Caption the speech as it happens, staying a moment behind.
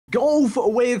Golf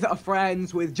with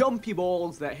friends with jumpy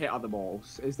balls that hit other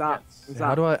balls. Is that? Yes. Is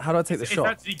How that? do I take the shot?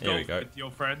 Actually Here we golf go. with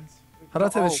your friends. How do I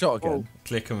take the shot again?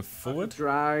 Click them forward.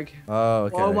 Drag. Oh,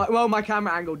 okay. Well, my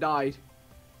camera angle died.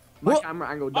 My camera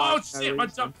angle died. Oh shit! My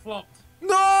jump flopped.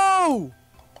 No!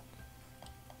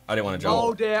 I didn't want to jump.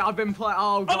 Oh dear, I've been playing.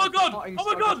 Oh Oh my god. god! Potting Oh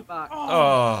my struggles god! are back.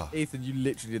 Oh. Ethan, you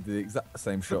literally did the exact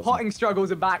same The shot. potting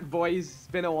struggles are back, boys. It's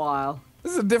been a while.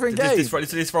 This is a different game.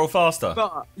 This roll faster.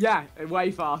 But yeah,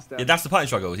 way faster. Yeah, that's the punch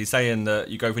struggles. He's saying that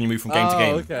you go when you move from game to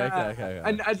game. Okay.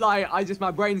 And like,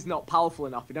 my brain's not powerful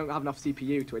enough. I don't have enough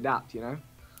CPU to adapt, you know.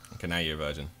 Okay, now you're a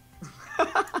virgin.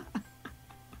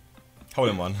 Hole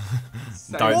in one.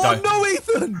 Oh no,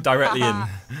 Ethan! Directly in.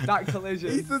 That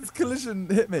collision. Ethan's collision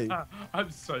hit me. I'm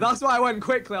so. That's why I went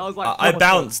quickly. I was like, I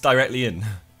bounced directly in.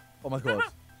 Oh my god.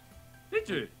 Did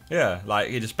you? Yeah, like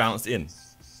he just bounced in.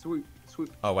 swoop,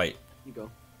 swoop. Oh wait, You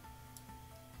go.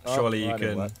 surely you that didn't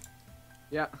can. work.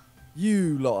 Yeah.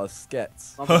 You lot of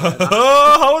skets. Oh,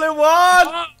 hole in one!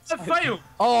 Oh, I failed.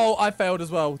 Oh, I failed as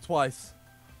well, twice.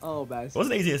 Oh, Bez. It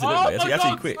wasn't easy as it Oh looked. It's my actually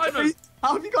god, quick. Simon.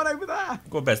 How have you gone over there?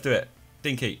 Go on, Bez, do it.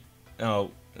 Dinky.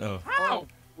 Oh, oh. How?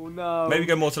 Oh no. Maybe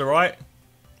go more to the right.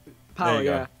 Power, there you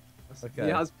go. yeah. Okay. He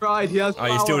has pride. He has Oh, power.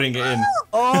 you still didn't get in.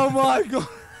 Oh my god.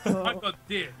 I got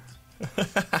dipped.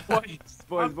 Wait,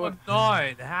 Boys, I've got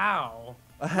 9. How?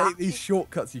 I hate these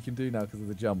shortcuts you can do now because of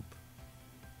the jump.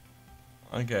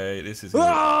 Okay, this is.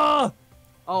 Ah!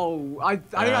 Oh, I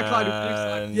think I tried to do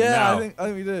something. Yeah, now. I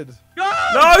think we did.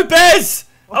 No, Bez!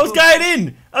 I was going in.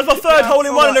 That was my third hole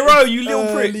in one in a row. You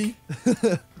little prick. Early.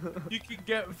 You can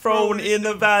get Thrown in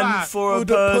the van back. for a For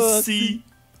the Percy.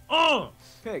 Oh!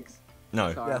 Pigs.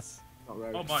 No. Sorry. Yes. Not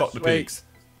road. Oh my Fuck the Wait. pigs.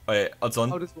 Wait, odds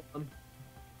on. Oh, just one.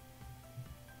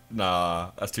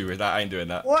 Nah, that's too weird. That I ain't doing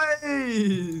that.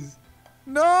 Boys!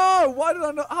 No! Why did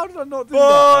I not? How did I not do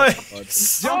that?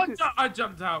 Boys! Oh, I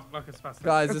jumped out like a spastic.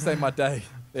 Guys, this ain't my day.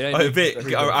 It ain't Oh, your Vic,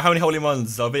 day. how many hole in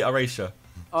ones? I'll beat Erasure.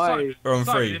 Oi. We're on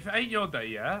Simon, 3. if it ain't your day,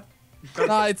 yeah?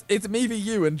 Nah, it's me v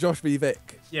you and Josh v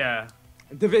Vic. Yeah.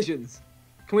 Divisions.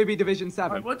 Can we be Division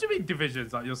 7? Wait, what do you mean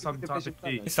divisions? Like you're some type Division of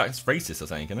key? It's like it's racist or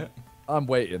something, isn't it? I'm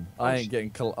waiting. I ain't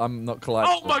getting. I'm not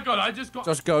colliding. Oh my god, I just got.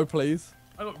 Josh, go please.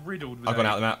 I got riddled with I've gone it.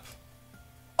 out of the map.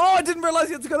 Oh, I didn't realise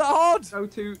you had to go that hard.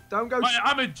 Don't go. Wait,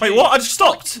 I'm a G. Wait, what? I just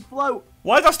stopped. Float.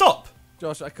 Why did I stop?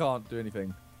 Josh, I can't do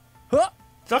anything. Huh?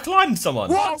 Did I climb someone?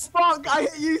 Oh, fuck! I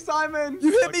hit you, Simon!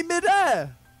 You hit me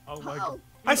mid-air. Oh my How? god.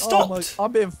 I stopped. Oh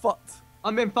I'm being fucked.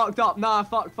 I'm being fucked up. Nah,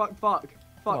 fuck. Come on.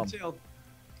 Fuck, chill.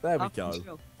 There we I'm go.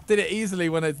 chill. Did it easily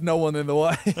when there's no one in the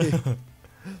way.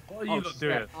 What are you Oh, not shit.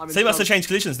 doing? I'm in So you must have trouble. changed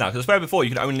collisions now, because where before you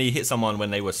could only hit someone when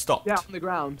they were stopped. Yeah, on the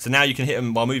ground. So now you can hit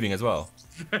them while moving as well.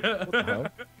 What the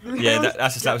hell? Yeah, that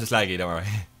was just laggy. Don't worry.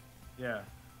 Yeah.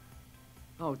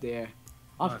 Oh dear.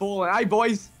 I've Nice. fallen. Hey,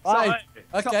 boys. Hey, Sorry.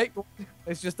 okay.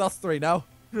 It's just us three now.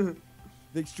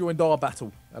 Vic's joined our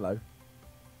battle. Hello.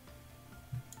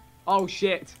 Oh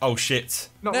shit. Oh shit.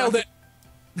 Not Nailed right.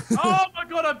 it. Oh my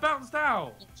god, I bounced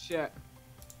out. Shit.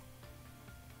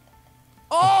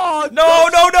 Oh, No!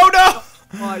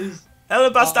 Boys. El Oh,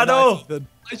 Bastado! nice, Ethan.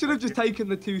 I should have just taken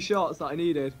the 2 shots that I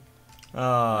needed.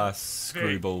 Ah,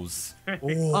 screwballs.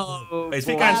 Oh. Oh, Wait, is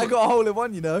boy. Vic going I got a hole in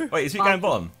one, you know. Wait, is Vic going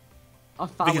bottom? I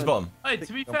Vic found is bottom. Hey,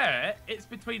 to be fair, it's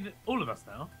between all of us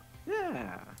now.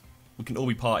 Yeah. We can all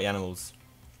be party animals.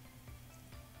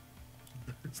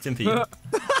 Stimpy.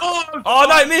 Oh, Oh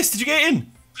no, it missed! Did you get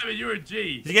in? Simon, you're a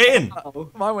G. Did you get in? Oh.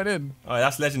 Mine went in. Oh,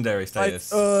 that's legendary status.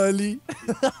 It's early.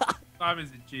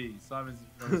 Simon's a G. Simon's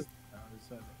a very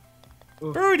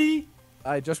Birdie!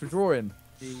 Hey, Josh, we're drawing.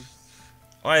 Oh,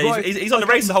 yeah, Right. he's on the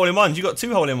race of hole in ones. You got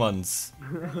 2 hole in ones.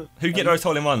 Who can get those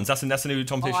hole in ones? That's a new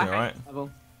competition, Oh, I alright? hate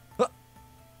level.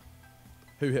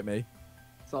 Who hit me?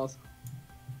 Sauce.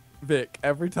 Vic,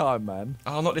 every time, man.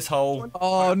 Oh, not this hole.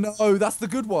 Oh no, that's the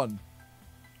good one.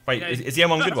 Wait, Yeah, is the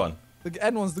M1 good one? The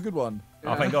end one's the good one.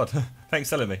 Oh, thank God. Thanks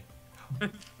for telling me. Oh,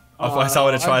 Otherwise, I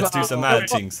would have tried to do I'm some glad- mad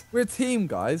things. We're a team,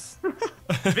 guys.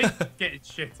 Vic getting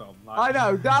shit on. Like. I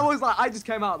know. That was like I just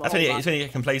came out. The That's whole when you, match. it's when you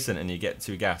get complacent and you get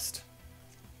too gassed.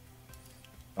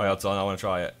 Oh, odds on, I want to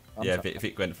try it. Yeah,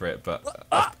 Vic went for it, but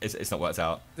it's not worked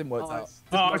out. Didn't work Oh, out. it's-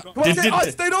 Oh, I got- Come on, Did- I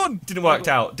did- stayed on. Didn't work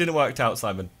out. Didn't work out,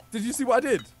 Simon. Did you see what I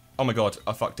did? Oh my God,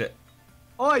 I fucked it.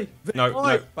 Oi! No, Oi!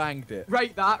 no. Banged it.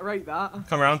 Rate that. Rate that.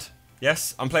 Come around.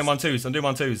 Yes, I'm playing 1-2s. I'm doing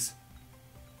 1-2s.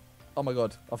 Oh my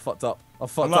god, I fucked up. I I'm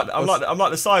fucked like, up. I'm like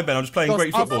the sidemen. I'm just playing Gosh,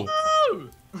 great I'm- football.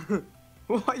 No!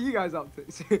 What are you guys up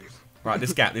to? Right,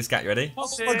 this gap. You ready? Oh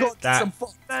my god, That- some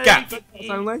fuck. Gap. That's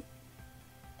only.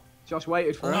 Josh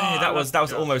waited for Oh, it. yeah, that was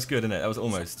that's good. almost good, isn't it? That was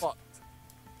almost. Fuck.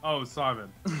 Oh,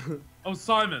 Simon. Oh,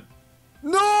 Simon.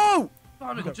 No!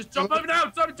 Simon, just jump over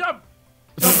now. Simon, jump.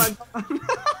 Jump, man.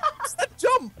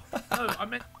 Jump! No, I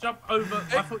meant jump over.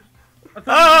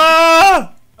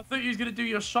 Ah! I thought you was gonna do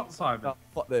your shot, Simon. Oh,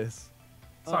 fuck this.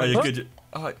 Oh, you're good.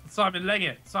 Oh, Simon, leg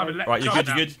it. Simon, leg it. right, you're good.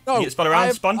 You're good. No, You get spun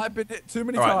around, spun. I've been hit too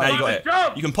many All right, times. now you got it.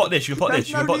 Jump! You can pot this. You can pot There's this.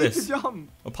 You can no pot need to this.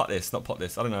 jump. Or pot this, not pot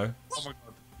this. I don't know. Oh my god.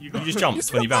 You You got just it.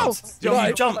 jumped when you bounced. Yeah,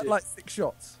 You jumped. like 6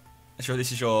 shots. Sure,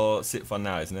 this is your sit fun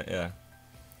now, isn't it? Yeah.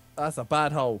 That's a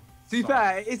bad hole. To be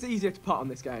fair, it is easier to putt on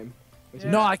this game. Which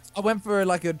is- No, I went for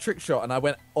like a trick shot and I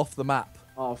went off the map.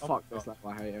 Oh, fuck this level.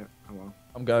 I hate it. Oh, well.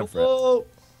 I'm going for it. Oh,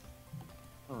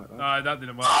 alright, then. No, that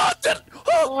didn't work.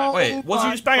 Oh, Wait, what did you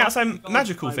my just bang out God, some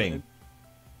magical Simon. thing?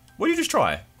 What did you just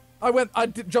try? I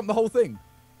did jump the whole thing.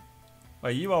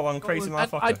 Wait, you are one crazy And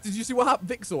motherfucker. did you see what happened?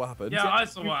 Vic saw what happened. Yeah, I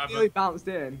saw You what really happened. bounced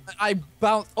in. I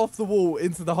bounced off the wall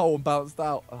into the hole and bounced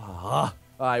out. Ah.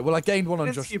 Alright, well I gained one on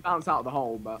Didn't Josh. see you bounce out of the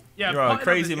hole, but. Yeah, You're a putting on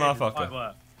crazy this game is motherfucker. quite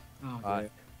work. Oh, Alright.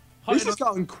 dear. Putting He's just on-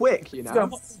 gotten quick, you Yeah, know.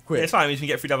 Yeah, quick. it's fine. It means we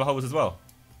can get 3 double holes as well.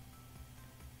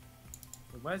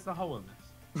 Where's the hole in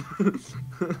this?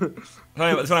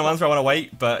 There's only ones where I want to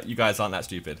wait, but you guys aren't that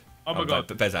stupid. Oh my god.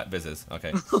 But Bez is.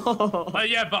 Okay. Oh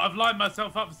yeah, but I've lined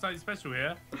myself up for something special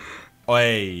here.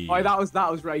 Oi. Oh,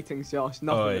 that was ratings, Josh.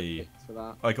 Nothing Oi. for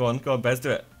that. Oi, go on, Bez,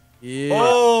 do it. Yeah.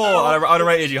 Oh, I'd have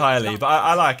rated you highly, but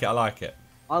I like it. I like it.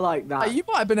 I like that. Hey, you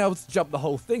might have been able to jump the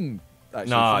whole thing. Actually,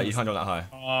 Nah, from you the- can't do that high.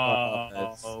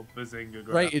 Oh, Bazinga.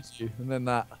 rated you, and then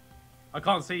that. I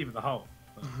can't see even the hole.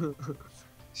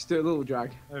 Just do a little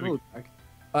drag. There we Little drag.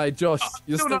 Hey, Josh,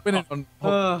 you're still still not- winning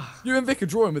on. You and Vic are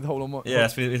drawing with hole on one. Yeah,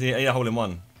 it's a hole in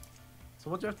one. So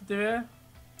what do you have to do here?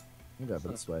 I'm going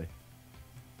this way.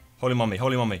 Hole in one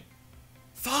me.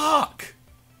 Fuck!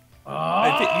 Oh,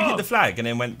 Hey, Vic, you hit the flag and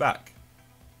then went back.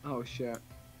 Oh shit.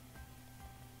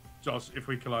 Josh, if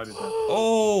we collided there.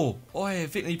 Oh! Oi,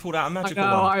 Vic, you pulled out a I magical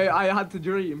know. one. I had to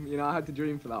dream. You know, I had to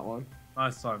dream for that one.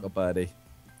 Nice time. Got birdie.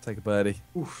 Take a birdie.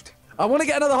 Oof. I want to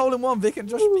get another hole in one. Vic and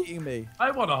Josh beating me.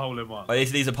 I want a hole in one.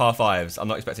 These are par 5s. I'm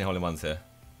not expecting hole in ones here.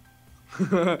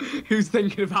 Who's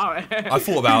thinking about it? I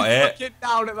thought about Who's it. looking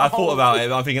down at the I thought hole? about it,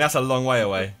 but I'm thinking that's a long way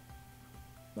away.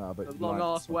 Nah, but A you long like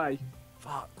ass this one. way.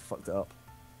 Fucked it up.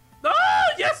 No,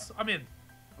 yes, I'm in.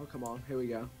 Oh come on, here we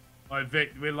go. Alright,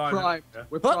 Vic, we're lining up. Prime. Yeah.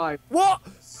 We're Huh? prime. What?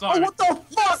 Sorry. Oh what the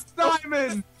fuck,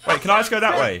 Simon? Wait, can I just go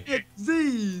that way?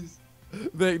 Z's.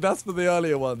 Vic, that's for the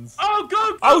earlier ones. Oh,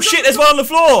 go! Oh shit, there's one on the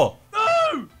floor!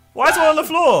 No! Why is one on the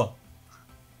floor?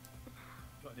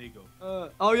 Got an eagle.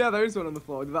 Oh yeah, there is one on the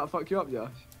floor. Did that fuck you up,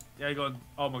 Josh? Yeah, go on.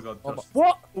 Oh my god, Oh, Josh.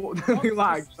 what? Oh, the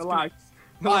lag. The lag.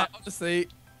 The Right, lag. honestly,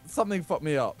 something fucked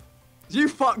me up. You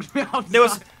fucked me up. There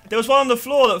was one on the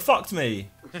floor that fucked me.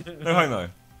 No homo.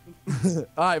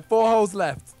 Alright, 4 holes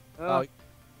left. Uh,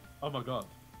 Oh my god.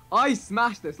 I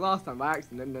smashed this last time by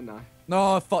accident, didn't I?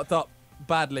 No, I fucked up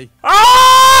badly.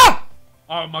 Ah!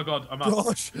 Oh my god, I'm up.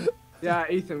 Gosh. Yeah,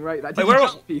 Ethan, right. That Wait, did where you are-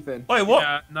 jump, Ethan? Wait, what?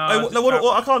 Yeah, no. Wait, I what, no, just-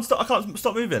 what, I can't stop. I can't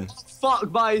stop moving.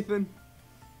 Fuck, bye, Ethan.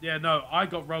 Yeah, no, I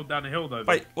got rolled down the hill though.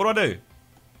 Wait, what do I do?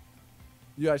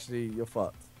 You're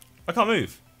fucked. I can't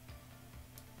move.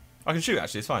 I can shoot.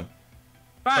 Actually, it's fine.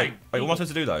 Bang! Wait, what am I supposed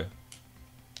to do though?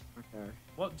 Okay.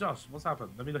 What, Josh? What's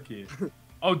happened? Let me look at you.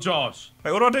 Oh, Josh.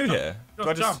 Wait, what do I do here? Do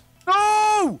I Josh, just?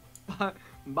 jump. No!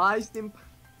 Bye, Stimp.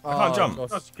 I can't jump. gosh.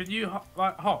 Josh, can you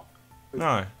like hop?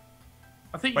 No,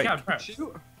 I think Wait. you can press.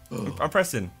 Shoot. I'm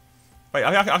pressing. Wait,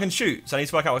 I can shoot. So I need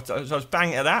to work out. So I just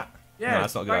bang at that. Yeah, No,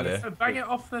 that's not a good bang it, idea. so bang it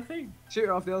off the thing. Shoot it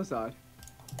off the other side.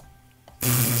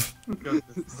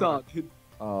 Son, dude.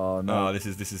 Oh no. No, this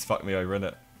is fucked me over, isn't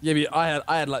it? Yeah, but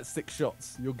I had like 6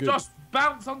 shots. You're good. Josh,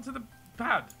 bounce onto the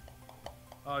pad.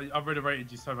 Oh, I've really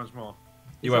rated you so much more.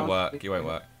 You won't work. You won't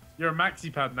work. You're a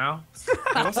maxi pad now.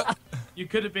 You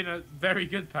could have been a very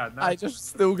good pad now. I just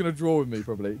still gonna draw with me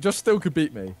probably. Just still could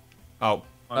beat me. Oh,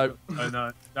 Oh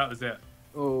no, that was it.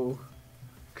 Oh.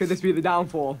 Could this be the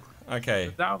downfall?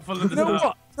 okay. Downfall of the You know snap.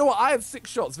 what? You know what? I have 6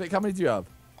 shots. Vic, how many do you have?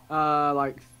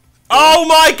 Like. Oh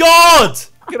my god!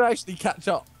 I could actually catch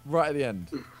up right at the end.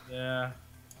 Yeah.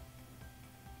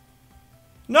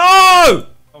 No!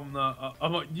 Oh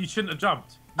no, you shouldn't have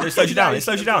jumped. It slows you down. It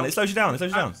slows you down. It slows you down. It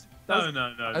slows you down.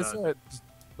 No.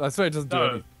 I swear it doesn't do No,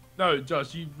 anything. no,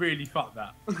 Josh, you really fucked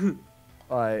that.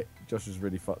 Alright, Josh has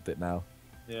really fucked it now.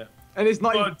 Yeah. And it's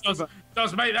not Come even. on,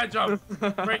 Josh, make that jump.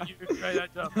 Great, you made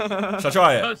that jump. Shall I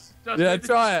try it? Josh, Yeah, make the-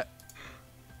 try it.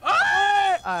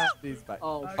 Ah! He's back.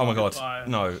 Oh, Oh my god. Fire.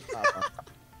 No.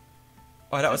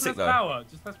 Oh, that was Just sick less though. power.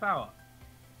 Just less power.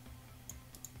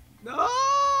 no!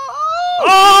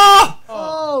 Oh!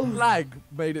 Oh! Lag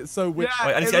made it so weird. Yeah.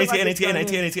 Wait, I need to get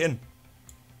in.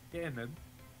 Get in then.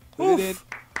 Put it in. Oof.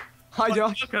 Hi,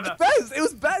 Josh. Look at that. Bez! It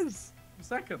was Bez!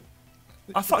 Second.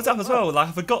 I fucked up as well. Like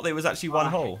I forgot that it was actually one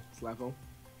hole. This level.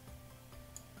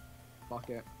 Fuck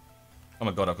it. Oh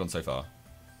my god, I've gone so far.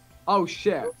 Oh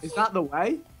shit! Is that the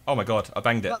way? Oh my god, I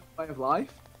banged Is it. that the way of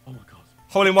life? Oh my god.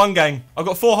 Hole in one, gang. I've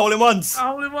got 4 hole in ones. A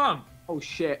hole in one. Oh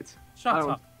shit! Shut I don't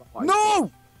up. want to-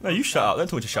 No! No, you shut up. Don't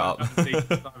tell me to shut up.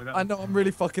 I know I'm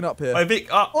really fucking up here. Hey, Vic,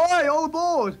 up. Oi! All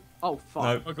aboard! Oh fuck!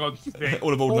 No. Oh god, Vic.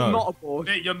 All aboard, All no. not aboard.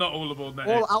 Vic, you're not all aboard now.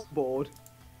 All outboard.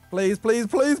 Please, please,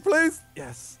 please, please.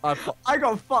 Yes. I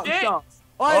got fucked Dick. up.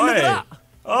 Oh, look at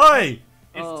that. Oi!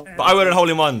 It's Oh. ten. But I win in hole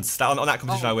in ones. That, on that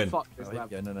competition, I win. Fuck this Oh, level.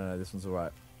 yeah, no, this one's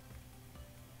alright.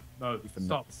 No, for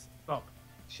stop. nuts. Stop.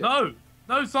 Shit. No!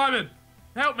 No, Simon!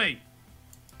 Help me!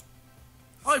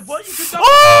 Oh, what? You can jump!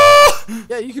 Oh!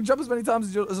 Yeah, you can jump as many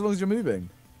times as long as you're moving.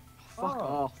 Fuck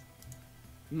off.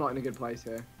 I'm not in a good place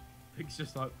here. Vic's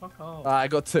just like, fuck off. I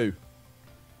got 2.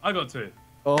 I got 2.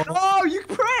 Oh, Oh, you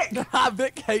prick!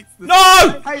 Vic hates this. No!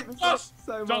 I hate this Josh!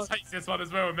 so Josh much. hates this one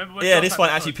as well, remember? When Yeah, Josh this one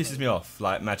had actually the pisses me off,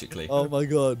 like magically. Oh my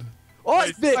god. Oh,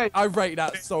 it's Vic. Wait. I rate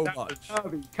that so That much.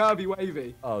 was- Kirby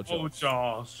wavy. Oh, Oh, Josh.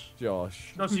 Josh.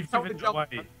 Josh. Josh, you've Help given me it jump.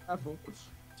 away. Careful.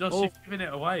 Josh, Oh. you've given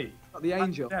it away. Not the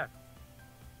angel. Yeah.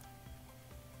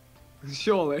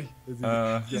 Surely.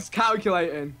 He's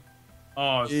calculating.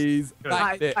 Oh, He's Good.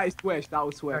 back That it. is Swish. That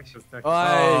was Swish. Oi. Oh,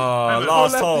 Simon.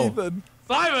 last left, hole. Ethan.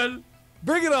 Simon!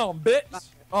 Bring it on, bitch.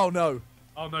 Oh no.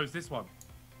 Oh no, it's this one.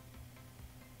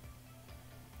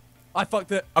 I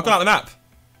fucked it. I've gone out the map.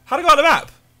 How did I go out the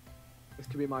map? This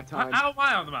could be my How time. am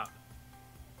I on the map?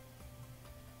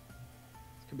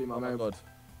 This could be my Oh my moment. god.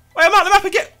 Wait, I'm out the map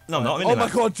again. No, I'm not. I'm in Oh the my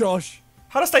map. god, Josh.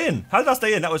 How did I stay in? How did I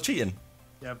stay in? That was cheating.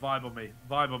 Yeah, vibe on me.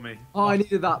 Vibe on me. Oh, I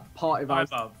needed that part if I was...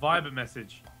 Viber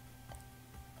message.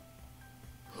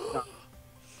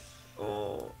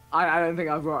 I don't think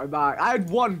I've brought it back. I had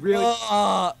one really...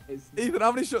 Ah, It's- Ethan,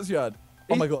 how many shots you had?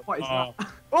 Oh my god. What is Oh. that?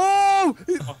 Oh!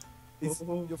 Oh.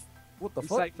 What the He's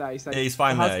fuck? safe there. He's safe. Yeah, he's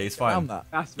fine How's there. he He's get around fine. that?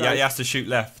 That's Yeah, very... he has to shoot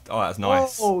left. Oh, that's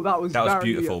nice. Oh, that was That was very...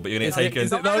 beautiful. But you're gonna Is get it- taken.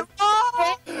 is it no?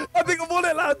 Oh, I think I won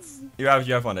it, lads. You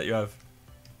have won it. You have.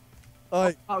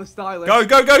 Alright, That was stylish. Go,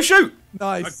 go, go! Shoot!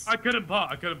 nice. I couldn't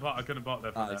pot. I couldn't pot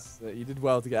there for that. Nice. You did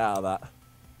well to get out of that.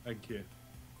 Thank you.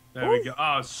 There we go.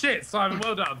 Oh shit, Simon,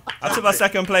 well done. I took my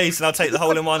second place, and I'll take the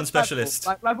hole in one specialist.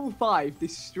 Like, level 5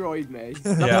 destroyed me.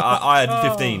 Yeah, I had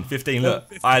 15. 15. Look,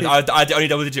 I had only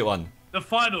double digit one. The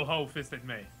final hole fisted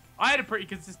me. I had a pretty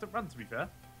consistent run, to be fair.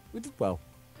 We did well.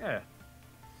 Yeah.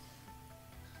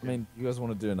 I mean, you guys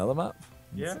want to do another map?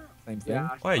 Yeah. Same thing? Yeah.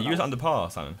 Wait, you was under par,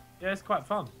 Simon. Yeah, it's quite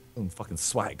fun. Fucking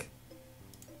swag.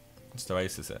 Just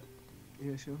oasis it.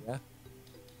 Yeah, sure.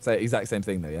 Say exact same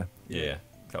thing though, yeah? Yeah,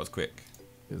 that was quick.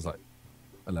 It was like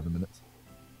 11 minutes.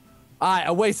 Alright,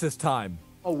 Oasis time.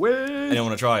 Oh, wait. Anyone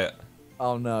want to try it?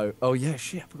 Oh no. Oh yeah,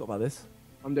 shit, I forgot about this.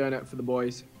 I'm doing it for the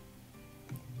boys.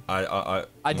 I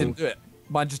didn't do it.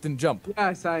 Mine just didn't jump.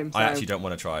 Yeah, same. I actually don't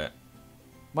want to try it.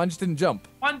 Mine just didn't jump.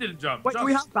 Mine didn't jump. Wait, Josh, do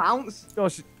we have bounce?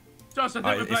 Gosh. Josh, I think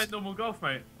Alright, we're it's- playing normal golf,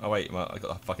 mate. Oh wait, well, I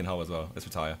got a fucking hole as well. Let's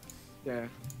retire. Yeah.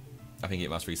 I think it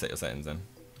must reset your settings then.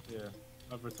 Yeah,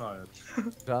 I've retired.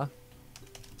 Yeah.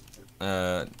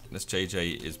 This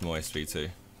JJ is moist v2.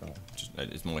 Just, no,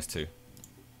 it's moist 2.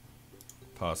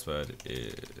 Password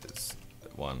is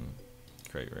 1.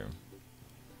 Create room.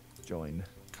 Join.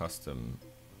 Custom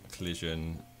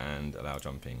collision and allow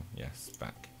jumping. Yes,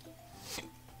 back.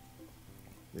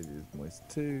 It is moist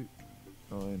 2.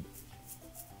 9.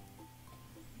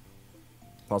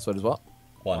 Password is what?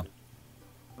 1.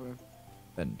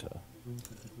 Enter.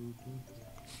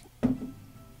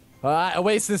 Alright,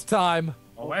 Oasis time.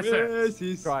 Oh, where's it? Yes,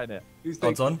 he's... Trying it. Who's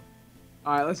Odds on?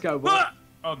 Alright, let's go, boys. Ah!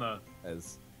 Oh no.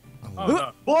 As Oh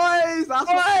no. Boys, that's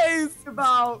what Boys! it's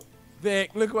about.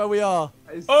 Vic, look where we are.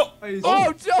 It's Oh! crazy.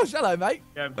 Oh, Josh, hello, mate.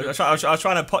 Yeah, I was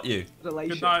trying to pot you.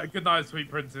 good night, sweet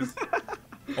princess.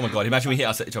 Oh my god, imagine we hit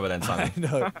us at each other then, I Simon.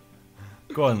 know.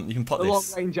 Go on, you can pot The long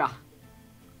this. ranger.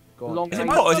 Go on. Long Is it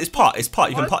ranger. pot or is it pot? It's pot,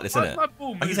 you can Why- pot this, why innit? is my ball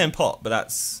I keep moving? saying pot, but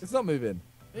that's... It's not moving.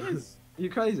 It is. Are you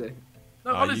crazy?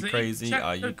 No, Are you honestly, crazy? Check,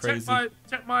 Are you check crazy?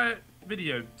 check my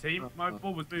video, team. My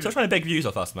ball was moving. Stop trying to beg views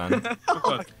off us, man. Oh,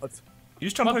 God. You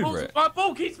just jump my, over it. my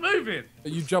ball keeps moving.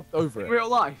 You jumped over In it. real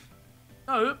life.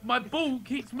 No, my ball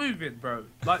keeps moving, bro.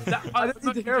 Like that. I don't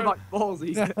need to hear about balls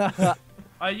either.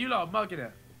 You lot are mugging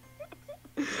it.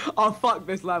 Oh, fuck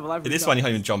this level. Every This time. one you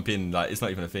can't even jump in, like, it's not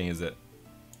even a thing, is it?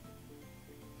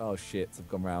 Oh shit, I've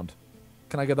gone round.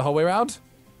 Can I go the whole way round?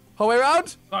 Whole way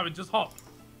round? Simon, just hop.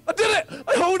 I did it!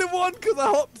 I hold in one because I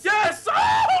hopped. Yes! Oh,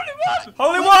 holy one!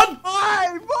 Hole in one!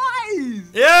 Hey,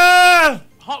 boys! Yeah!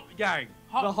 Hop gang.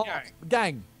 Hop, The hop. gang.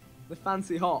 Gang. The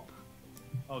fancy hop.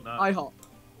 Oh no. I hop.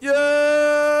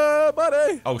 Yeah,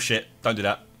 buddy. Oh shit, don't do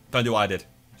that. Don't do what I did.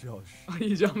 Josh.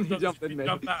 You jumped, didn't you?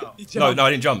 Jump out. You No, jumped. no,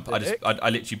 I didn't jump. Dick. I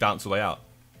literally bounced all the way out.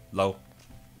 Lol.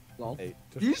 Lol. Hey,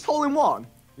 You just hole in one?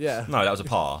 Yeah. No, that was a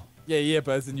par. Yeah,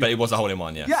 Bez. And you. But it was a hole in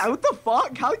one, yes. Yeah, what the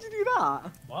fuck? How'd you do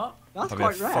that? What? That's Probably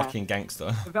quite a rare. fucking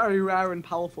gangster. A very rare and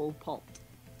powerful pot.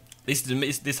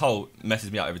 This hole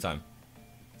messes me out every time.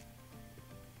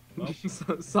 Well.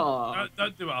 So,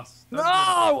 Don't do us. No, Don't do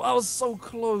us. I was so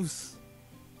close.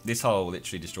 This hole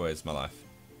literally destroys my life.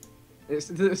 it's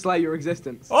to slay your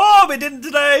existence. Oh, we didn't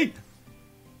today!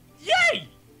 Yay!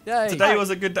 Yay. Today was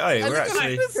a good day. We're look at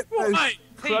actually... this. Mate,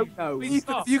 team, Chrono. please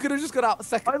stop. You could have just got out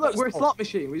second. Oh look, we're a slot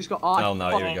machine. We just got. Oh,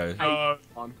 no, here we go. No,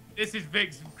 On. this is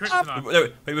Vic's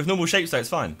kryptonite. Wait, with normal shapes though, it's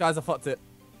fine. Guys, I fucked it.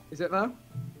 Is it though?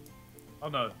 Oh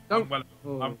no, Don't- I'm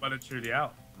well and truly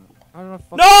out. How did I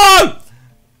fuck No!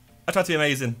 I tried to be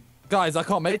amazing. Guys, I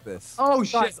can't make this. Oh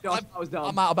shit! Guys, Josh, that was dumb.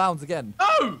 I'm out of bounds again.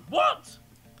 No! What?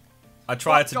 I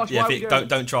tried to... Josh, Yeah, why Vic, would you-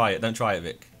 don't try it. Don't try it,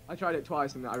 Vic. I tried it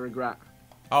twice and I regret.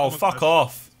 Oh, my fuck God.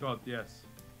 off. God, yes.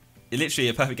 It literally,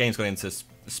 a perfect game's gone into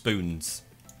spoons.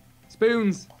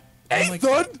 Spoons.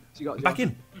 Ethan! She got Back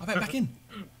in. I bet back in.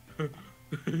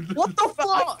 What the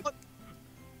fuck?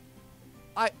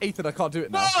 Ethan, I can't do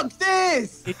it now. Fuck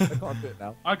this! Ethan, I can't do it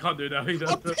now. I can't do that either.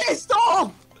 I'm pissed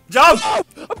off! Jump!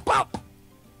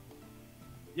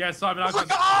 Yeah, Simon, I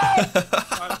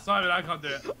can't. Simon, I can't do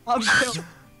it. I'm still.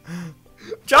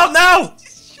 Jump now!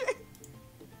 Shit.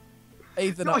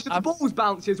 Ethan, Josh, the ball's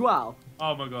bouncy as well.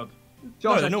 Oh my God.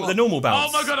 Josh, No, the normal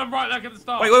bounce. Oh my God, I'm right back at the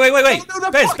start. Wait. Oh, no,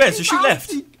 they're Bez, fucking so shoot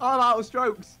left. bouncy. I'm out of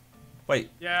strokes. Wait,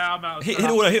 Yeah, I'm out. hit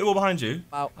the wall behind you.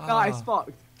 out. Nah, it's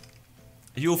fucked.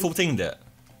 You all 14'd it.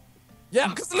 Yeah,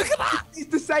 because look at that! It's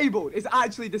disabled. It's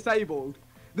actually disabled.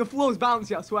 The floor's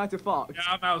bouncy, I swear to fuck. Yeah,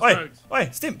 I'm out of Wait, strokes.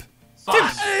 wait, Stimp. Simon,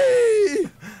 Hey!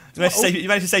 You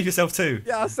managed to save yourself too.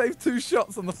 Yeah, I saved 2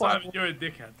 shots on the Simon, final. you're a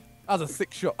dickhead. That was a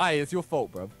 6 shot. Hey, it's your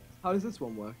fault, bro. How does this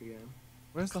one work again?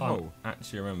 Where's the Can't hole?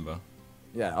 actually remember.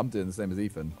 Yeah, I'm doing the same as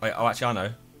Ethan. Wait, oh, actually, I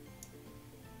know.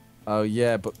 Oh,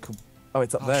 yeah, but... Oh,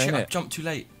 it's up Oh, there, shit, isn't I it? jumped too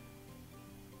late.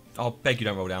 I'll beg you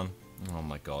don't roll down. Oh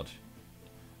my God.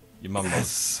 Your mum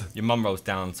rolls. Your mum rolls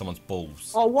down someone's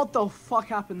balls. Oh, what the fuck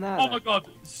happened there? Oh my God,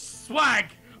 swag!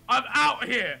 I'm out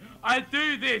here. I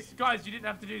do this, guys. You didn't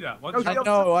have to do that. Once Okay.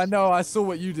 you, I know. I saw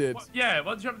what you did. yeah,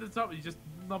 once you're up to the top, you just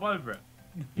knob over it.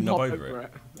 You knob over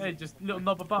it. Yeah, just a little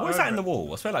knob above. What was that in the over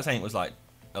wall? I swear like something was like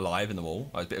alive in the wall.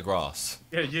 Like a bit of grass.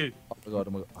 it. Yeah, you. Oh my God,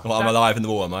 oh my God. Well, I'm alive in the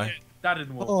wall, am I? That in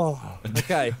the wall. Oh,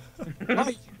 okay.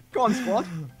 Right, go on, squad.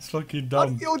 It's fucking Why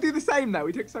did you all do the same though?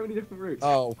 We took so many different routes.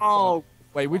 Oh. Oh.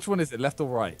 Wait, which one is it? Left or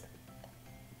right?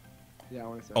 Yeah, I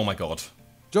want to say. Oh my God.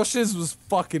 Josh's was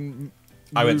fucking...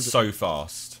 I went moving. so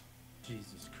fast.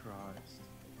 Jesus Christ.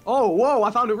 Oh, whoa!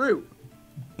 I found a route.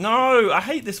 No, I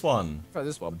hate this one. Try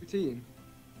this one. Routine.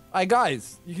 Hey,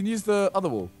 guys, you can use the other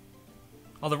wall.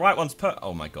 Oh, the right one's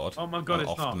oh my God. Oh my God, Oh,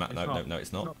 it's off not. the map. It's No, not. no,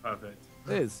 it's not. Not perfect.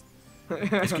 It is.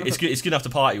 It's good enough to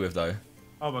party with though.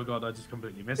 Oh my God, I just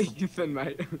completely missed them. Ethan,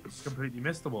 mate. Just completely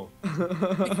missed them all.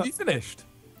 You finished.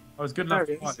 I was good enough There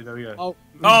to it is. party. There we go. Oh.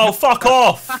 Oh, fuck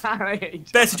off! Yeah.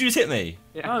 Bez, did you just hit me?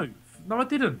 No, no, I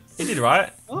didn't. You did,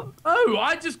 right? Oh. Oh,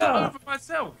 I just got over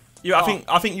myself.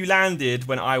 I think you landed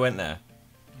when I went there.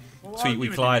 Well, So aren't we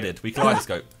you an collided. We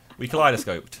kaleidoscoped. We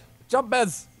kaleidoscoped. Jump,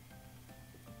 Bez.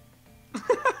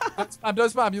 Don't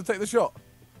spam. You'll take the shot.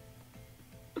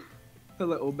 The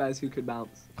little Bez who could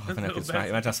bounce. Oh, I think I Little could smack. Bez.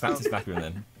 Imagine I smacked his back with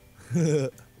him then.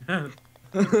 idiot.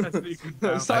 That's what you can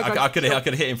do. So- I could have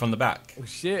hit him from the back. Oh,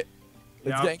 shit. Yeah,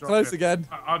 It's I've getting dropped close it. again.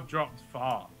 I've dropped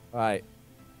far. Right.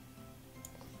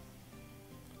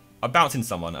 I bounced into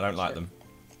someone. I don't like them.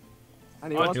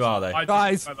 Anyone? Who are they? I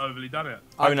Guys. I've overly done it.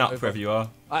 Own up, over. whoever you are.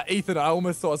 Ethan, I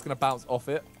almost thought I was going to bounce off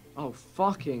it. Oh,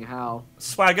 fucking hell.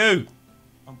 Swagoo.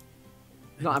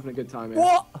 He's not having a good time here.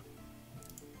 What?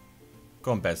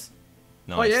 Go on, Bez.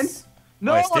 Nice. Oh, you in?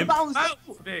 No, Nice, I Tim. bounced. Out,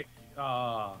 Vic.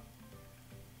 Ah.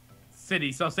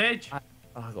 City sausage. I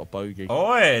got a bogey.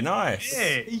 Oi, nice.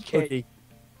 Yeah. EK.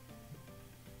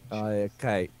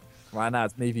 Okay. Right now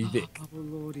it's me v Vic. Oh,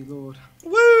 lordy lord.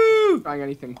 Woo! Trying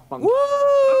anything fun.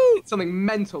 Woo! Something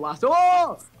mental last.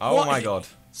 Oh! Oh What? my God.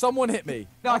 Someone hit me.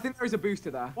 No, I think there is a booster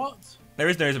there. What? There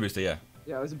is a booster, yeah.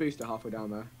 Yeah, there's a booster halfway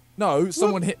down there. No,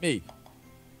 someone hit me.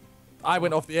 I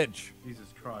went off the edge. Jesus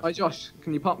Christ. Hey, Josh,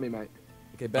 can you pop me, mate?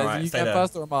 Okay, Ben, Alright, you stay go there.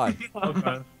 first or am I?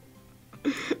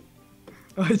 Okay.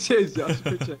 Oh, cheers, Josh.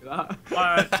 Appreciate that. Yes.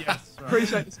 Right.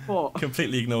 Appreciate the support.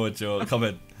 Completely ignored your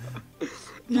comment.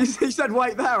 You said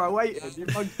wait there. I waited. You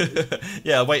monkey.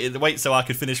 Yeah, wait so I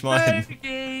could finish mine.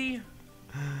 Vicky.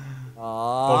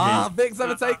 Ah, Vic's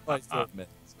overtaken my statement.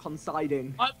 It's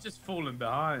coinciding. I've just fallen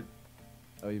behind.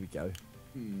 Oh, here we go.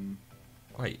 Hmm.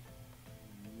 Wait.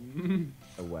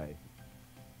 Away.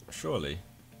 Surely.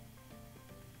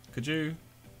 Could you?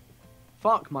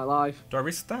 Fuck my life. Do I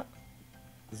risk that?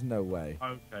 There's no way.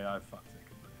 Okay, I fucked it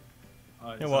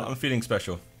completely. You know what? I'm feeling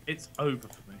special. It's over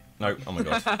for me. No. Oh my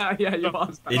god. Yeah, you are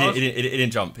It special.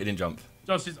 didn't jump. It didn't jump.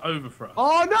 Josh, it's over for us.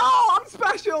 Oh no, I'm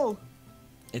special.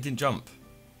 It didn't jump.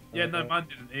 Yeah, no, mine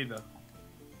didn't either.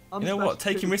 I'm You know what?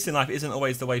 special. Taking risks in life isn't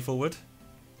always the way forward.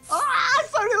 Ah,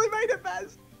 so nearly made it,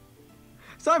 Bez.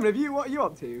 Simon, what are you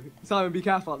up to? Simon, be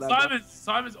careful out there.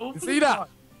 Simon's awful. You see that?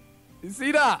 You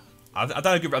see that? I've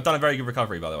done a very good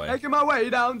recovery, by the way. Making my way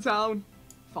downtown.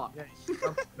 Fuck. Yeah,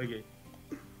 okay.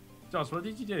 Josh, what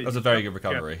did you do? That was a very good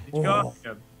recovery. Did you go up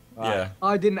again? Yeah.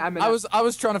 I didn't Eminem. I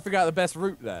was trying to figure out the best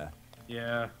route there.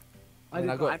 Yeah. I I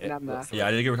didn't got got Eminem there. Yeah,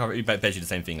 I did a good recovery. You bet you the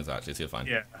same thing as actually, so you're fine.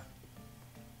 Yeah.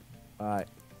 Alright.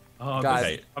 Oh,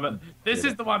 Guys. this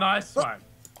is the one I swang.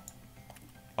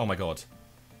 Oh my god.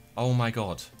 Oh my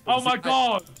god. Oh my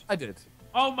god. I did.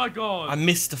 Oh my god. I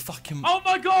missed the fucking Oh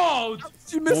my god.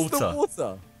 You missed the Water.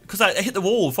 water. because I hit the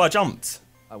wall before I jumped.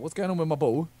 What's going on with my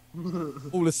ball?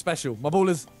 Ball is special. My ball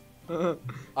is...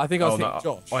 I think I was hitting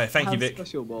Josh. Oh yeah, thank you, Have Vic.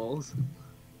 special balls.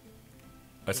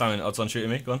 Oh, Simon, odds on shooting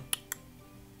me. Go on.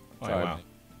 Oh, Sorry, wow.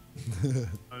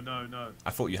 Oh no, no. I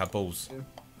thought you had balls.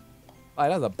 Oh,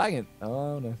 that was a banging.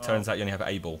 Oh, no. Turns out you only have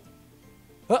a ball.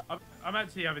 I'm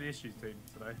actually having issues, team,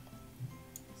 today.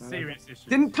 Serious issues.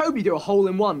 Didn't Toby do a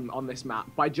hole-in-one on this map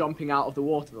by jumping out of the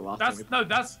water the last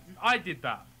time? I did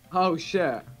that. Oh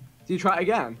shit. Do you try it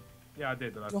again? Yeah, I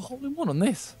did. You're holding one on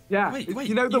this. Yeah. Wait,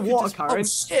 you know the you could water just- Oh, current?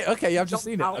 shit. Okay, I've just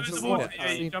Jump seen it. out I've of just the seen water. it. Yeah, I've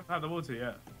you seen... jump out of the water,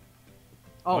 yeah.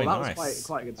 Oh, Oh, that nice. was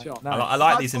quite a good shot. No. I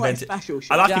like these That's quite a inventive. special I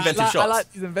shot. like Yeah, inventive I shots.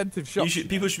 like these inventive shots.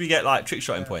 People should be get like trick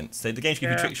shotting points. The game should give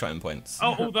you Yeah. trick shotting points.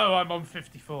 Oh, although I'm on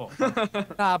 54.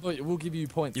 Nah, but we'll give you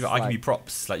points. Yeah, but I give you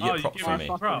props. Like you Oh, get you props give from me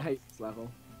me. I Bro. fucking hate this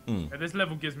level. And this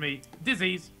level gives me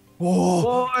disease.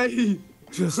 Whoa, Boy!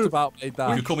 just about made You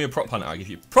that. could call me a prop hunter. I give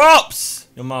you props.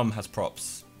 Your mum has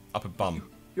props up her bum.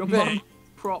 Your Me. mum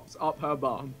props up her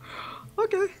bum.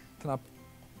 Okay. Can I...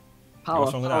 Power.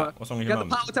 What's wrong with power. that? What's wrong with Get your the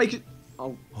mum? power, take it.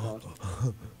 Oh, God.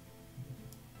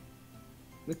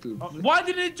 Little. Why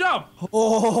did it jump?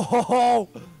 Oh,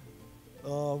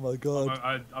 oh my god.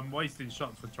 I'm wasting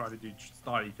shots for trying to do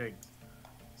styly things.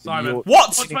 Simon, You're- What?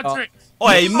 what's my Oh. tricks?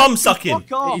 Oi, mum sucking.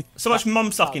 Fuck off. So much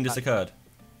mum sucking just occurred.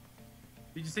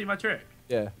 Did you see my trick?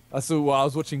 Yeah, I saw. Well, I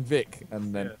was watching Vic,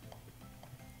 and then.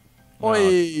 Yeah.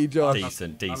 Oi, Josh.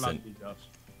 Decent, I love decent. you, Josh.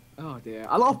 Oh, dear.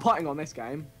 I love potting on this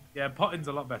game. Yeah, potting's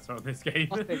a lot better on this game.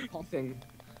 Potting, potting.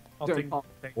 Potting. Don't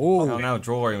Oh, Oh, now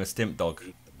drawing with Stimp Dog.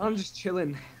 I'm just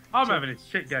chilling. I'm having a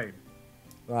shit game.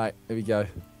 right. Here we go.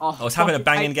 Oh, I was having a fucking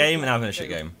banging hate game and this having a shit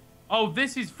game. Oh,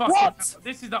 this is fucking. What?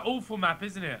 This is that awful map,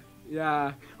 isn't it?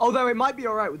 Yeah. Although it might be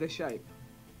alright with this shape.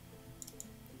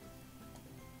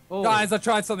 Oh. Guys, I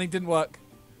tried something, didn't work.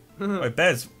 Oh,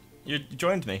 Bez, you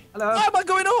joined me. Hello. Why am I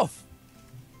going off?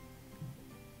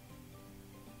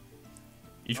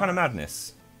 You trying to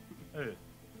madness? Oh.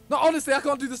 No, honestly, I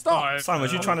can't do the start. Oh, Simon,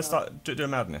 was you trying to start do a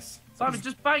madness? Simon,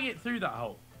 just bang it through that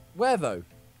hole. Where though?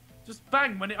 Just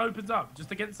bang when it opens up,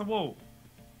 just against the wall.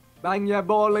 Bang your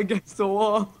ball against the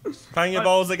wall. Bang your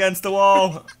balls against the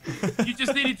wall. You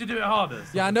just needed to do it harder.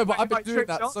 Yeah, I know, but I've been Like doing trick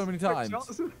that shots, so many trick times.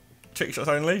 shots. Trick shots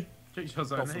only? Trick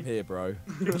shots Not from only. here, bro.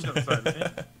 Trick shots only.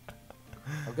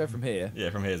 I'll go from here. Yeah,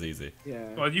 from here's easy.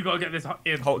 Yeah. Well, you gotta get this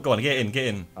in. Go on, get in, get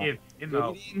in. In the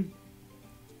hole.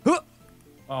 Huh!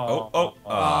 Oh.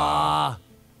 Ah,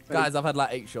 guys, I've had like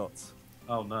 8 shots.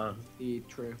 Oh no. Indeed,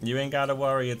 true. You ain't gotta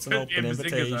worry, it's an open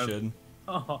Everything is invitation.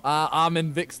 Oh, I'm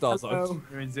in Vic Star zone. Hello.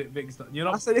 you're in Zip Big Star. You're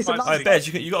not. I said it's a fighting- Oh,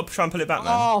 Bez, you gotta try and pull it back,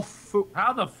 man. Oh, fu-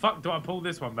 How the fuck do I pull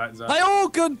this one back, Zach? Hey,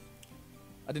 Organ!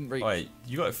 I didn't reach. Wait,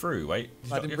 you got it through, wait.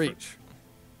 I didn't reach.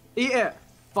 eat it. Wait,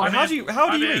 Fuck. how do you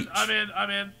reach? I'm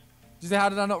in. Did you say how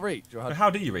did I not reach? Or how... How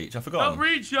do you reach? I forgot. Don't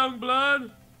reach, young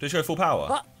blood. Did you go full power?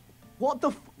 What? What the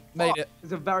f- Made fuck? it.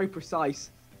 It's a very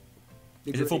precise.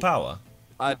 Is it full power?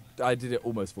 I did it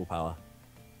almost full power.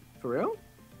 For real?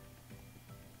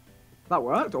 That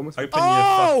worked almost. Open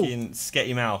Oh! your fucking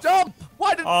sketty mouth. Jump!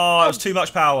 Why did? Oh, it was too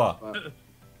much power. Well,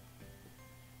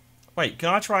 Wait, can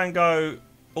I try and go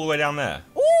all the way down there?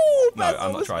 Ooh, No, Bez I'm not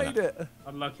almost trying made that. it.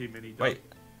 Unlucky, mini. Wait,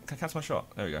 can I cancel my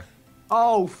shot? There we go.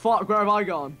 Oh fuck! Where have I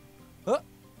gone?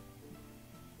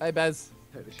 Hey, Bez.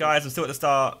 Take the shot. Guys, I'm still at the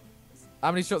start.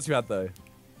 How many shots you had though?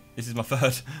 This is my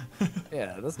third.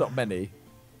 Yeah, that's not many.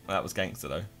 Well, that was gangster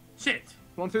though. Shit.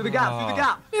 Come on through the gap. Through the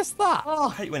gap. Missed that. Oh,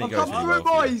 I hate when it I'm goes coming really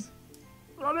through, well for you. boys.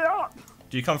 Run it up.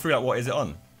 Do you come through like what is it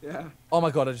on? Yeah. Oh my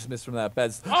god, I just missed from there.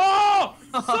 Bez. Oh!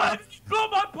 Son, you blew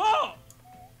my pot.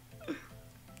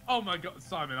 Oh my God,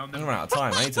 Simon, I'm I'm never. out of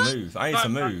time. I need to move. I need to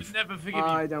move. Never forgive you.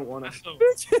 I don't want to. That's all.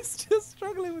 just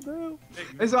struggling with the hill.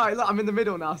 It's alright, look, I'm in the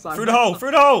middle now, Simon. Through the hole.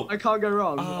 Through the hole. I can't go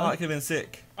wrong. Oh, that could have been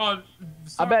sick. Oh, I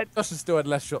Simon, bet Josh has still had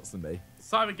less shots than me.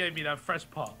 Simon gave me that fresh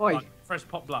pot. Oi. Like, fresh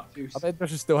pot luck. Juice. I bet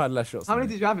Josh has still had less shots How than many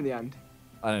me. did you have in the end?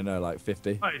 I don't know, like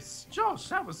 50. Oh, it's Josh,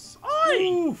 that was.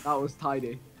 Oi! That was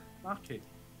tidy. Lucky.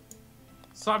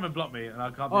 Simon blocked me and I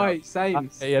can't be Oi, up. same.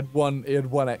 He had one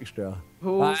extra.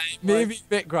 Who- Maybe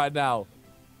Vic right now.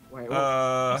 Wait,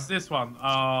 what? What's this one?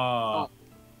 Oh.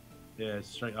 Yeah,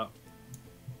 straight up.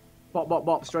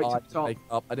 Bop, straight Oh, to the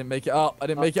top. I didn't make it up. I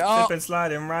didn't make it up. Slip and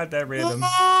slide and ride that rhythm.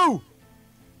 No!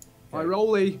 Alright,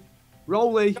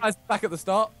 Rolly. Guys, back at the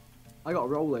start. I got a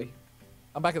Rolly.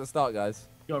 I'm back at the start, guys.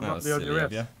 You got That rock was me on your silly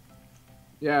of wrist.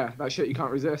 you. Yeah, that shit you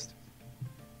can't resist.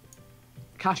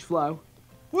 Cash flow.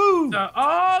 Woo!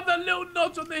 Oh, the little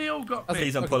nudge on the hill got me.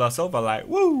 Please don't pull us over like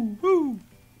woo, woo.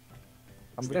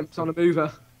 Stimps on a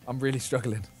mover. I'm really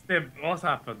struggling. Stim, what's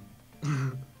happened?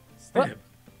 Stim.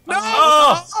 No!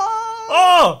 Oh!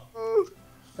 Oh!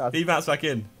 Oh, He bounced back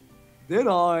in.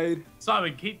 denied.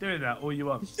 Simon, keep doing that all you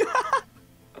want.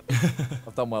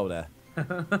 I've done well there.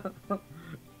 Are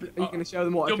you going to show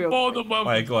them what I You're feel? more than welcome.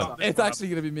 Wait, go on. to start It's this actually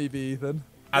going to be me, B. Ethan.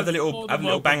 Have a You're little, more have a than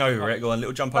little bang welcome. over it. Go on,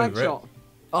 little jump Bank over shot. it.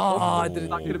 Oh, I did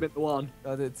That could have been the one.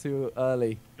 I did it too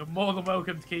early. You're more than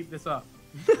welcome to keep this up.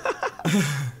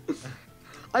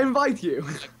 I invite you.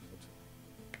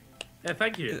 Yeah,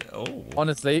 thank you. Oh.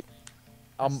 Honestly,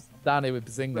 I'm down here with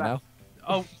Bazinga now.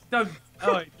 Oh, don't.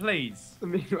 Oh, please. The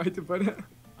mean way to put it.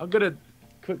 I'm gonna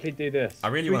quickly do this. I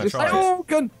really We want to just- try it. Oh,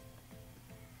 gun!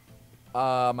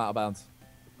 I'm out of bounds.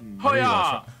 really wanna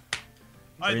Hoya!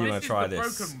 I really wanna This try is the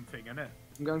this. broken thing, isn't it?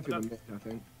 I'm going through the mid, I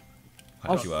think. It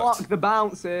actually Oh, worked. fuck the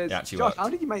bounces. It actually Josh, worked. how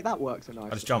did you make that work so nice?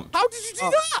 I just jumped. How did you do Oh.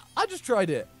 that? I just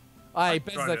tried it. Hey,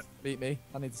 tried Ben's it. beat me.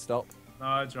 I need to stop. No,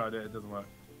 I tried it. It doesn't work.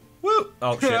 Woo!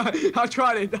 Oh shit. I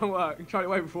tried it, it don't work. I tried it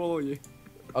way before all of you.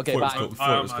 Okay, Thought it was bye. cool.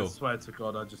 Before it was I cool. swear to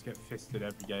God, I just get fisted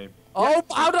every game. Oh,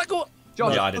 how did I go?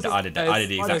 Josh, Yeah, I did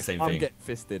the exact same I'm thing. getting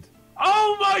fisted.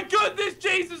 Oh my goodness,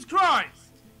 Jesus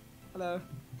Christ! Hello.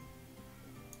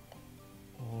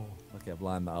 Oh, okay, I've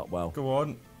lined that up well. Go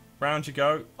on. Round you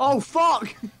go. Oh,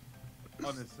 fuck!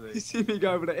 Honestly. You see me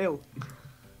go over the hill.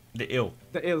 The ill.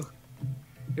 The hill.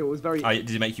 It was very... Oh, did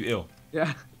it make you ill?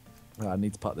 Yeah. Right, I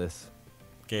need to putt this.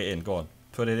 Get it in. Go on.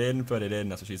 Put it in. Put it in.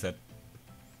 That's what she said.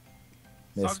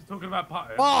 So I'm Miss. talking about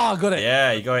putting. Oh, I got it.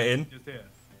 Yeah, you got it in. Just here.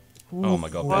 Oh my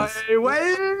god, Wait, Bez.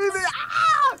 wait!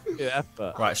 Ah! Yeah,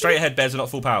 but Right, straight ahead, Bez, are not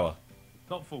full power.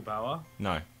 Not full power.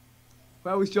 No.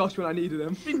 Where was Josh when I needed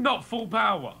him? I mean, not full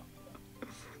power.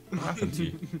 What happened to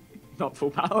you? Not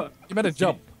full power. you meant to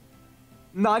jump.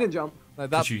 No, I didn't jump. No,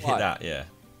 Did that's you hit why. that? Yeah.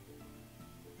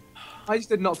 I just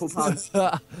did not full power.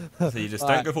 So you just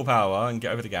don't go full power and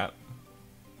get over the gap.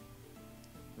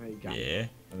 There you go. Yeah. And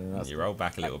then And that's you roll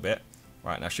back a little bit.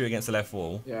 Right, now shoot against the left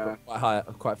wall. Yeah. quite high,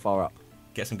 quite far up.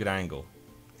 Get some good angle.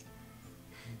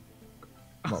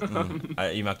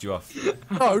 You mugged you off.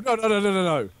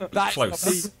 No. That's Close.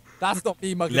 Not me. That's not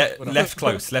me mugging. Left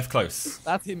close, left close.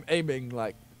 That's him aiming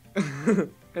like.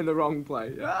 In the wrong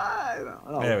place. Ah,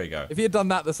 no. There we go. If he had done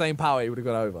that the same power, he would have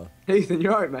gone over. Ethan,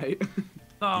 you're right, mate.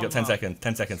 No, You got 10 I'm seconds,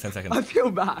 10 seconds, 10 I seconds.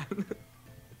 feel bad.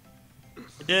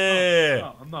 Yeah!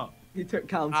 not. I'm not. He took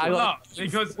counsel. I I'm got- not.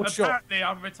 Because What shot? apparently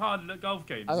I'm retarded at golf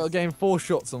games. I got to gain 4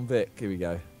 shots on Vic. Here we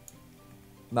go.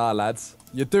 Nah, lads,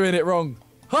 you're doing it wrong.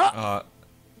 Huh?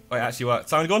 Wait, it actually worked.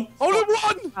 Simon, go on. Only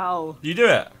one. Ow. You do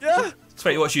it. Yeah. So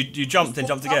wait, what? You jumped and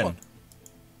jumped again? Power.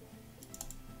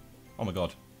 Oh my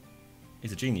god.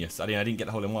 He's a genius. I didn't get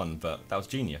the hole in one, but that was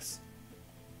genius.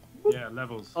 Yeah,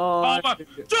 levels. Oh, my...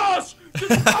 Josh!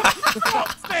 Just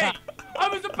stop me! I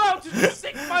was about to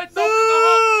stick my thumb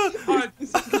in the hole!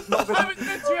 I was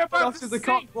literally about Josh to is a sink!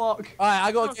 cock block. Alright,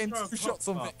 I got to Josh, gain bro, 2 shots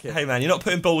on fuck. Vic here. Hey man, you're not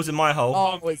putting balls in my hole.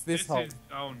 Oh, it's this hole.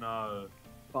 Oh no.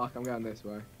 Fuck, I'm going this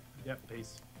way. Yep,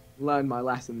 peace. Learn my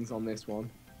lessons on this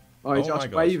one. Oh, Oh Josh, my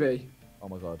God. wavy. Oh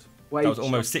my god. Wave That was shot.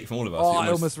 almost sick from all of us. Oh, You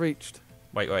I almost reached.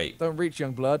 Wait. Don't reach,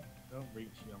 young blood. Don't reach,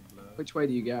 young blood. Which way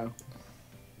do you go?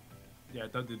 Yeah,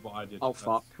 don't do what I did. Oh,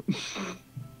 fuck.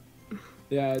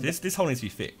 Yeah. This hole needs to be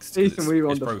fixed. Ethan, we were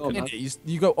on it's the broken. floor.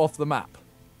 You go off the map.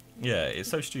 Yeah, it's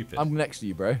so stupid. I'm next to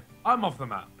you, bro. I'm off the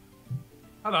map.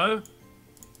 Hello?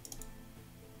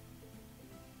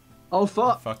 Oh,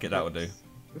 fuck. Fuck it, that would do.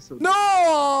 This'll- No,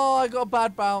 I got a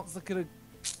bad bounce. I could have.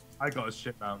 I got a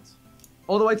shit bounce.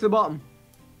 All the way to the bottom.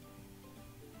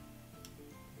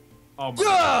 Oh my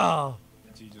god.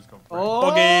 Yeah. She just got through.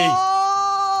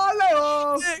 Oh,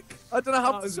 no. Nick, I don't know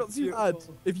how That many was shots you had.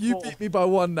 beautiful. If you 4. beat me by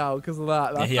 1 now because of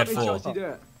that. Yeah, he had How many 4. shots did you do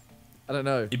it? I don't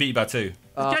know. He beat you by 2.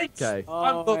 Okay.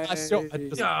 Oh, I shot- I hey.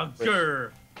 just- Yeah,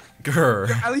 grr. Grr.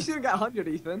 At least you didn't get 100,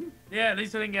 Ethan. Yeah, at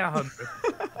least I didn't get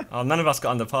 100. Oh, none of us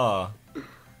got under par.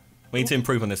 We need to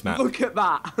improve on this map. Look at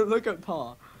that. Look at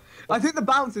par. I think the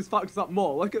bounces fucked us up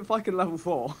more. Look at fucking level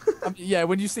 4. Yeah,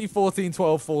 when you see 14,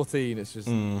 12, 14, it's just...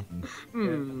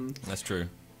 That's true.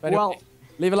 Anyway, Well,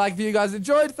 leave a like if you guys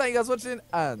enjoyed. Thank you guys for watching,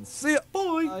 and see ya.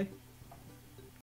 Bye. bye.